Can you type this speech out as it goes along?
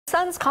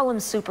Sons call him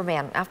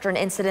Superman after an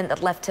incident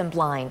that left him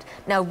blind.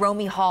 Now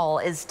Romy Hall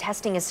is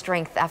testing his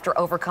strength after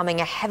overcoming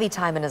a heavy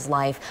time in his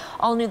life.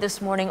 All new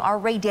this morning, our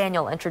Ray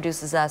Daniel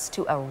introduces us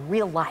to a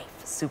real-life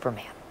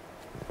Superman.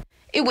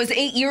 It was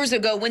 8 years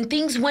ago when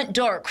things went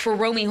dark for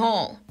Romy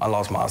Hall. I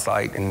lost my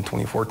eyesight in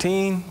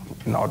 2014,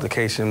 an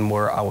altercation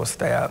where I was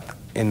stabbed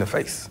in the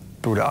face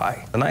through the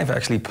eye. The knife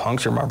actually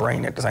punctured my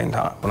brain at the same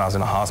time. When I was in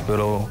the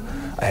hospital,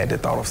 I had the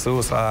thought of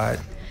suicide.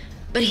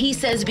 But he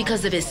says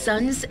because of his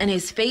sons and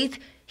his faith,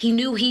 he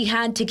knew he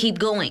had to keep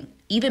going,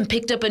 even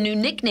picked up a new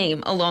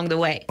nickname along the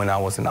way. When I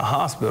was in the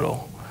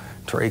hospital,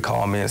 Trey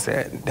called me and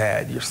said,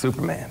 "Dad, you're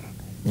Superman.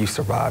 You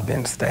survived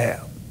being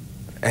stabbed."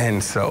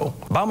 And so,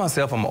 by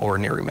myself, I'm an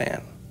ordinary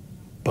man,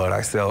 but I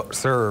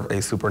serve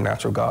a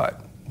supernatural God,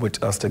 which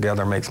us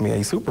together makes me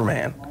a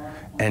Superman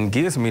and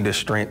gives me the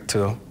strength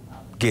to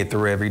get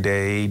through every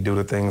day, do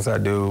the things I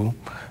do,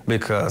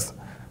 because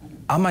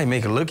I might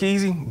make it look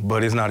easy,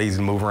 but it's not easy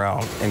to move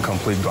around in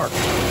complete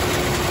darkness.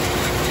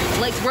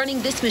 Like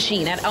running this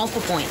machine at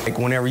Alpha Point. Like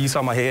whenever you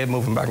saw my head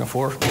moving back and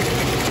forth,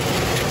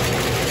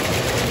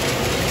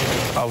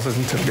 I was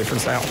listening to a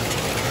different sound,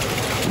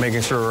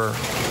 making sure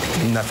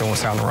nothing was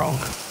sounding wrong.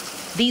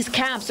 These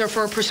caps are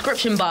for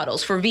prescription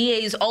bottles for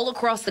VAs all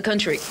across the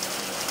country.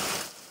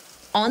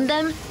 On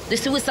them, the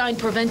suicide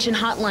prevention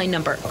hotline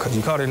number. Because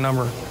you call that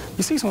number,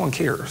 you see someone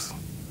cares.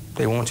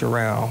 They want you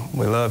around.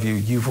 We love you.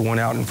 You went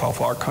out and fought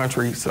for our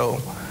country,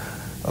 so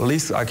the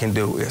least I can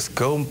do is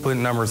go and put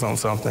numbers on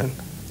something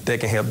that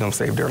can help them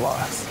save their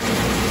lives.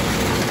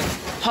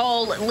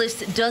 Hall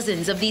lifts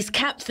dozens of these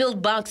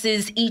cap-filled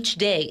boxes each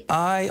day.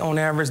 I, on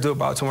average, do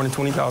about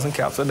 220,000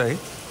 caps a day,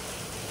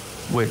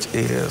 which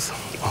is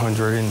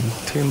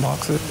 110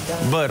 boxes.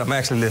 But I'm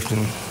actually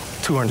lifting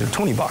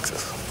 220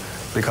 boxes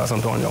because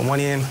I'm doing it on one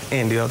end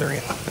and the other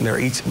end, and they're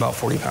each about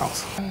 40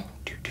 pounds.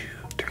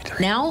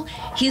 Now,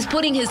 he's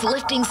putting his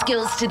lifting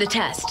skills to the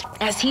test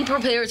as he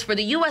prepares for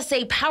the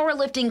USA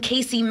Powerlifting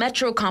KC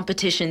Metro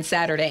competition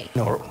Saturday.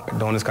 You know,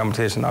 during this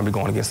competition, I'll be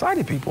going against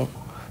sighted people.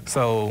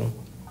 So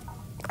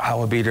I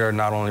will be there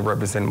not only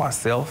representing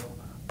myself,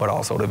 but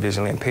also the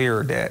visually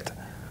impaired that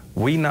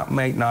we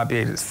might not be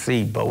able to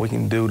see, but we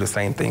can do the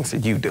same things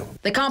that you do.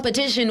 The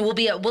competition will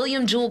be at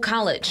William Jewell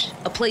College,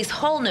 a place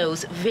Hall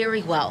knows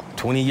very well.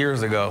 20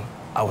 years ago,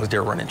 I was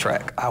there running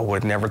track. I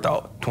would have never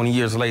thought. 20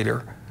 years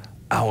later,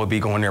 I would be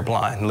going there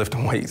blind,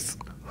 lifting weights.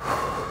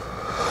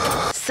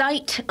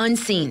 Sight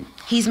unseen.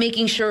 He's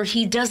making sure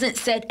he doesn't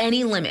set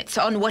any limits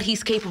on what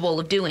he's capable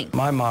of doing.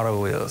 My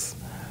motto is,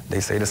 they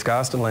say the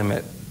sky's the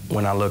limit.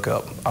 When I look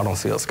up, I don't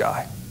see a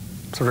sky.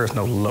 So there's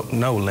no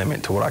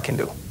limit to what I can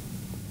do.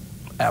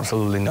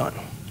 Absolutely none.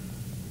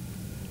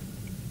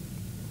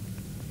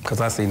 Because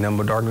I see nothing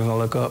but darkness when I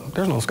look up.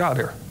 There's no sky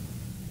there.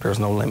 There's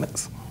no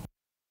limits.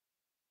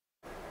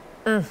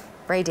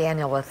 Ray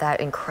Daniel with that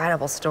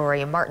incredible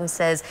story. And Martin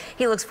says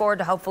he looks forward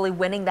to hopefully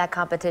winning that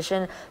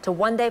competition to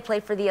one day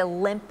play for the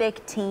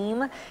Olympic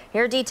team.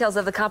 Here are details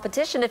of the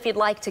competition if you'd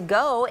like to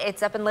go.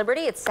 It's up in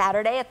Liberty. It's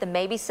Saturday at the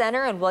Mabee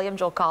Center and William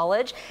Jewell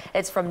College.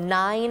 It's from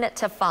 9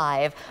 to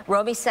 5.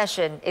 Romy's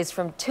session is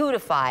from 2 to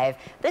 5.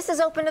 This is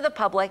open to the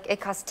public. It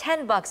costs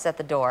 $10 at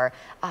the door.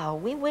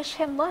 We wish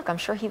him luck. I'm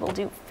sure he will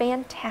do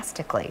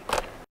fantastically.